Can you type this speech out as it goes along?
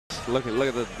Look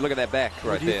at that back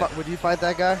right there. Would you fight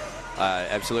that guy?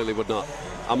 Absolutely would not.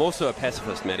 I'm also a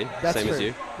pacifist, Matty. Same as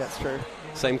you. That's true.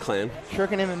 Same clan.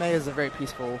 Shuriken MMA is a very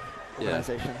peaceful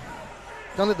organization.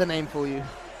 Don't let the name fool you.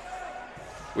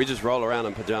 We just roll around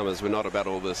in pajamas. We're not about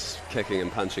all this kicking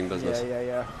and punching business.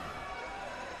 Yeah.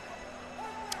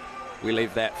 We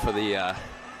leave that for the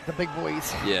big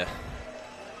boys. Yeah.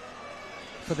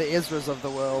 For the Ezras of the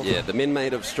world. Yeah, the men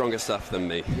made of stronger stuff than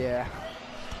me. Yeah.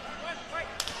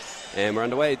 And we're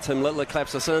underway. Tim Littler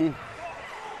claps us in.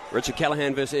 Richard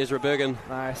Calahaghn versus Ezra Berghan.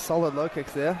 Nice, solid low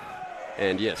kicks there.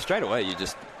 And yeah, straight away you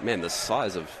just, man, the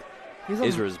size of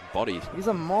Ezra's body. He's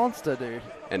a monster, dude.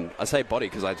 And I say body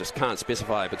because I just can't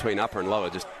specify between upper and lower.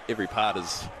 Just every part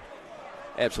is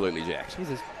absolutely jacked. He's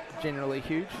just generally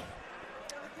huge.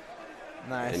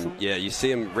 Nice. And yeah, you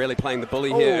see him really playing the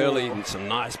bully here early. And some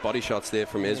nice body shots there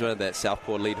from Ezra. That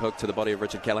southpaw lead hook to the body of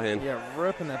Richard Calahaghn. Yeah,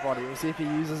 ripping that body. We'll see if he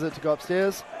uses it to go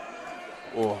upstairs.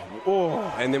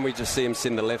 And then we just see him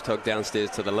send the left hook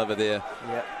downstairs to the liver there.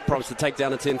 Yep. Prompts the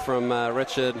takedown attempt from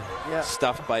Richard. Yep.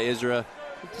 Stuffed by Ezra.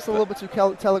 Just a little bit too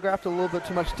telegraphed, a little bit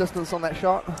too much distance on that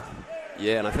shot.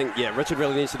 Yeah, and I think, Richard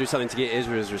really needs to do something to get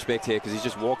Ezra's respect here because he's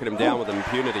just walking him down with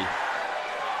impunity.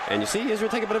 And you see Ezra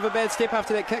take a bit of a bad step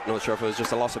after that kick. Not sure if it was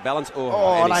just a loss of balance.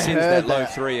 And he sends that low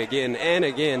three again and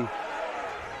again.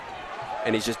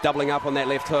 And he's just doubling up on that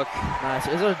left hook. Nice.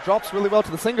 Ezra drops really well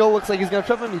to the single. Looks like he's going to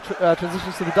trip him. He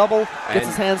transitions to the double. Gets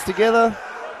his hands together.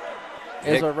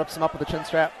 Ezra rips him up with the chin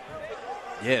strap.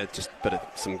 Yeah, just a bit of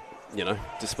some,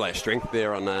 display of strength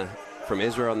there on from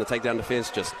Ezra on the takedown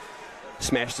defense. Just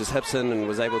smashed his hips in and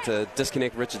was able to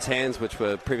disconnect Richard's hands, which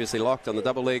were previously locked on the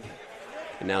double leg.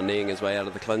 And now kneeing his way out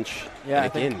of the clinch. Yeah,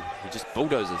 and again, he just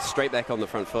bulldozes straight back on the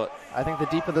front foot. I think the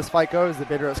deeper this fight goes, the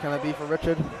better it's going to be for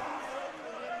Richard.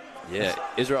 Yeah,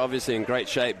 Ezra obviously in great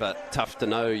shape, but tough to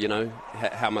know,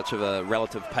 how much of a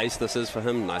relative pace this is for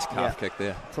him. Nice calf kick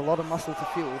there. It's a lot of muscle to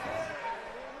fuel.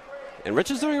 And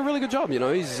Richard's doing a really good job,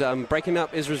 He's breaking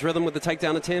up Ezra's rhythm with the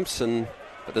takedown attempts,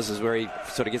 but this is where he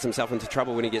sort of gets himself into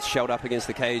trouble when he gets shelled up against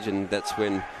the cage, and that's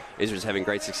when Ezra's having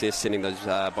great success sending those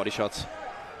body shots.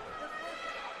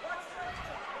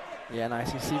 Yeah,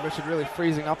 nice. You see Richard really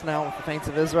freezing up now with the feints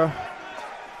of Ezra.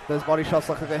 Those body shots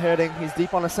look like they're hurting. He's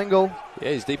deep on a single.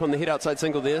 Yeah, he's deep on the head outside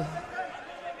single there.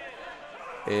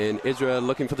 And Ezra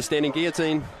looking for the standing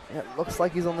guillotine. Yeah, looks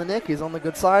like he's on the neck. He's on the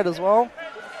good side as well.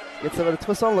 Gets a bit of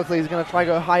twist on. Looks like he's going to try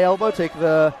to go high elbow, take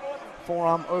the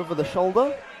forearm over the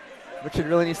shoulder. Richard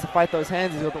really needs to fight those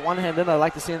hands. He's got the one hand in. I'd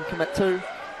like to see him commit two.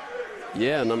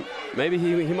 Yeah, and maybe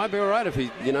he might be all right if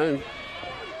he,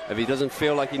 if he doesn't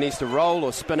feel like he needs to roll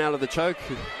or spin out of the choke.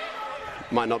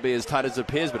 Might not be as tight as it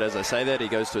appears, but as I say that, he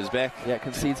goes to his back. Yeah,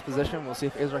 concedes position. We'll see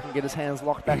if Ezra can get his hands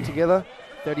locked back together.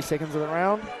 30 seconds of the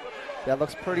round. That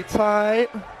looks pretty tight.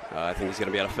 I think he's going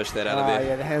to be able to fish that out of there.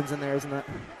 Yeah, the hand's in there, isn't it?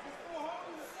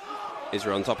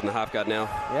 Ezra on top in the half guard now.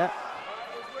 Yeah.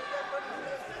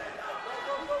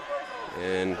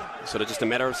 And sort of just a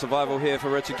matter of survival here for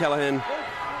Richard Calahaghn.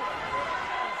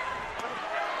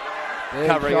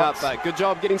 Covering up. Good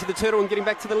job getting to the turtle and getting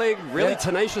back to the leg. Really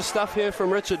tenacious stuff here from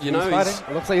Richard. He's fighting.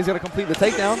 It looks like he's going to complete the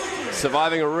takedown.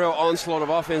 Surviving a real onslaught of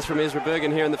offense from Ezra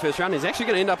Berghan here in the first round. He's actually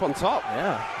going to end up on top.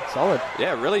 Yeah, solid.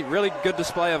 Yeah, really, really good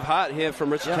display of heart here from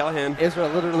Richard Calahaghn. Ezra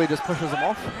literally just pushes him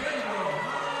off.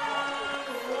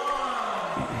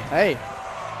 Hey.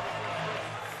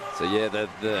 So yeah,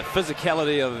 the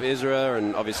physicality of Ezra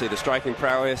and obviously the striking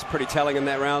prowess, pretty telling in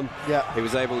that round. Yeah. He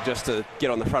was able just to get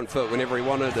on the front foot whenever he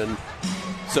wanted and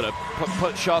sort of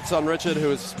put shots on Richard, who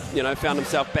was, found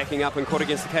himself backing up and caught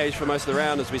against the cage for most of the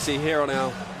round, as we see here on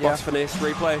our box finesse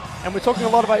replay. And we're talking a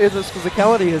lot about Ezra's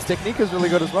physicality. His technique is really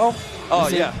good as well.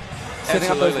 Setting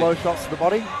up those low shots to the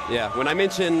body. Yeah, when I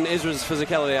mention Ezra's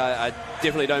physicality, I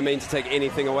definitely don't mean to take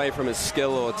anything away from his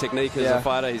skill or technique as a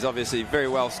fighter. He's obviously very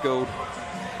well skilled.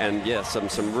 And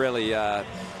some really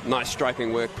nice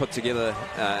striking work put together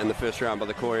in the first round by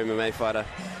the core MMA fighter.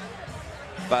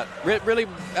 But really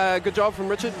good job from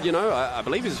Richard. I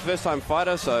believe he's a first-time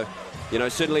fighter, so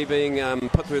certainly being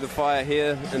put through the fire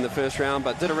here in the first round,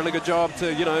 but did a really good job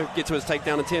to get to his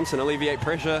takedown attempts and alleviate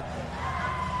pressure.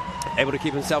 Able to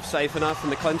keep himself safe enough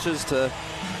in the clinches to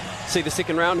see the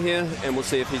second round here, and we'll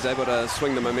see if he's able to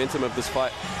swing the momentum of this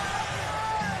fight.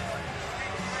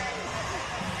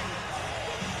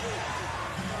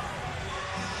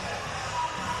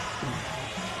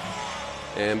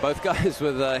 And both guys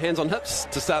with hands on hips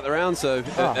to start the round, so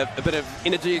a bit of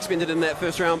energy expended in that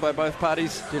first round by both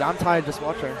parties. Dude, I'm tired just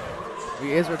watching.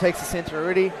 Ezra takes the center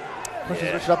already.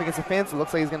 Pushes Richard up against the fence. It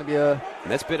looks like he's going to be a...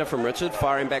 And that's better from Richard,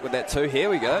 firing back with that too. Here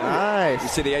we go. Nice. You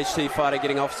see the HT fighter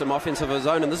getting off some offense of his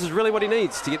own, and this is really what he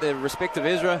needs to get the respect of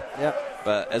Ezra. Yep.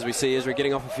 But as we see Ezra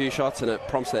getting off a few shots, and it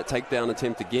prompts that takedown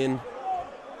attempt again.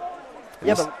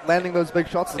 Yeah, but landing those big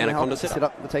shots is going to help set set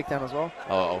up the takedown as well.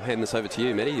 I'll hand this over to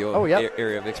you, Matty, your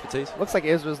area of expertise. Looks like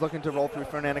Ezra's looking to roll through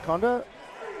for an anaconda.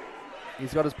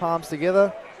 He's got his palms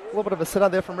together. A little bit of a sitter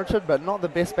there from Richard, but not the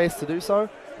best base to do so.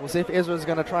 We'll see if Ezra's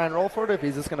going to try and roll for it, if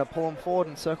he's just going to pull him forward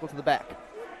and circle to the back.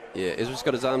 Yeah, Ezra's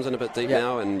got his arms in a bit deep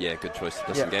now, and good choice to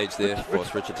disengage there,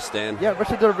 force Richard to stand. Yeah,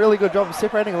 Richard did a really good job of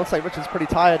separating. It looks like Richard's pretty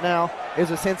tired now.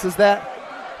 Ezra senses that.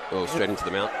 Oh, straight into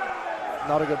the mount.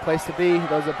 Not a good place to be.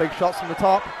 Those are big shots from the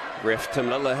top. Ref Tim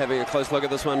Littler having a close look at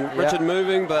this one. Richard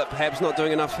moving, but perhaps not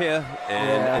doing enough here.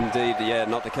 And indeed,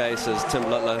 not the case as Tim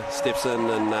Littler steps in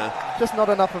and... just not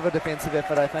enough of a defensive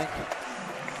effort, I think.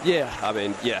 Yeah, I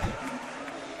mean,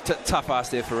 tough ass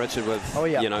there for Richard with,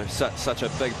 such a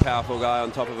big, powerful guy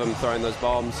on top of him throwing those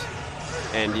bombs.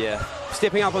 And,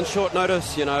 stepping up on short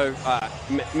notice,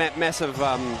 massive,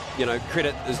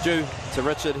 credit is due to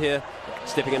Richard here,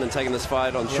 stepping in and taking this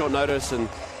fight on short notice and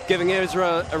giving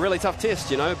Ezra a really tough test,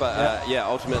 but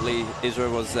ultimately Ezra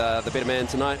was the better man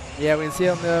tonight. Yeah, we can see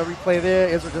on the replay there,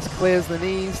 Ezra just clears the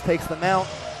knees, takes them out,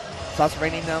 starts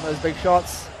raining down those big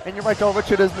shots. And you're right, Joel,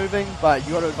 Richard is moving, but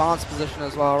you got to advance position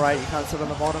as well, right? You can't sit on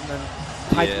the bottom and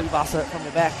tightly bust it from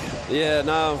your back. Yeah,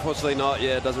 no, unfortunately not.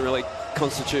 Yeah, it doesn't really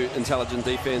constitute intelligent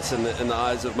defense in the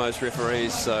eyes of most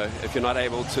referees. So if you're not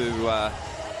able to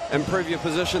improve your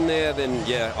position there, then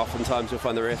oftentimes you'll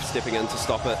find the ref stepping in to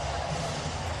stop it.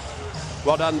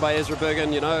 Well done by Ezra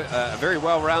Berghan, a very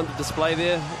well-rounded display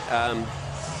there.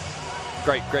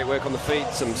 Great work on the feet,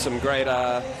 some great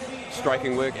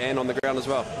striking work and on the ground as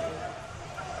well.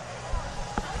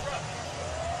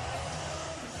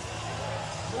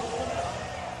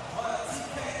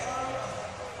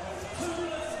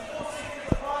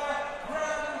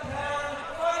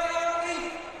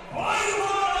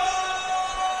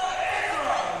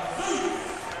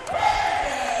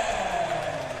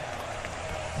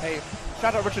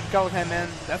 Shout out Richard Calahaghn, man.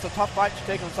 That's a tough fight to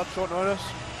take on such short notice.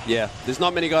 Yeah, there's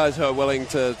not many guys who are willing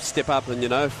to step up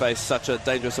and, face such a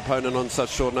dangerous opponent on such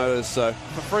short notice. So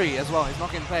for free as well. He's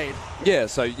not getting paid. Yeah,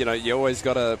 so, you always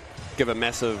got to give a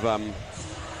massive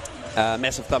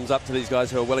thumbs up to these guys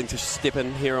who are willing to step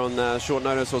in here on short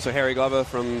notice. Also Harry Glover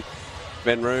from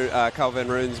Carl Van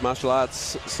Roon's martial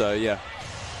arts. So,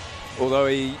 although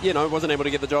he, wasn't able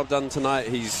to get the job done tonight,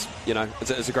 he's,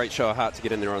 it's a great show of heart to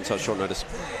get in there on such short notice.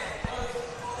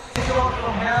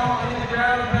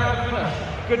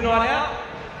 Good night out.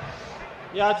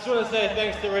 Yeah, I just want to say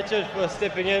thanks to Richard for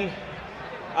stepping in.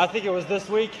 I think it was this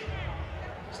week.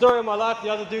 Story of my life, the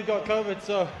other dude got COVID,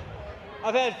 so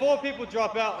I've had 4 people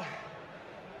drop out.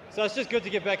 So it's just good to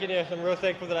get back in here. I'm real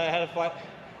thankful that I had a fight.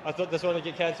 I thought this one would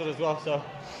get cancelled as well, so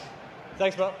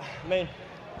thanks, bro. Mean.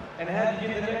 And how did you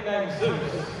get the nickname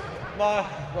Zeus? My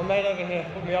mate over here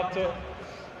put me up to it.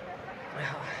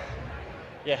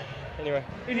 Yeah, anyway.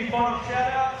 Any final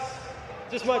shout-outs?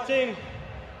 Just my team.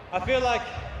 I feel like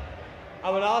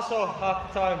I'm an arsehole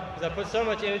half the time because I put so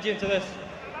much energy into this.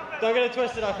 Don't get it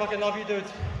twisted, I fucking love you dudes.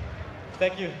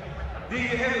 Thank you. Do you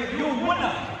have your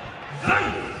winner,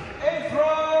 Zeus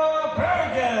Ezra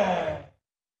Berghan?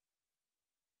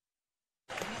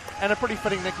 And a pretty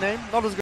fitting nickname. Not as good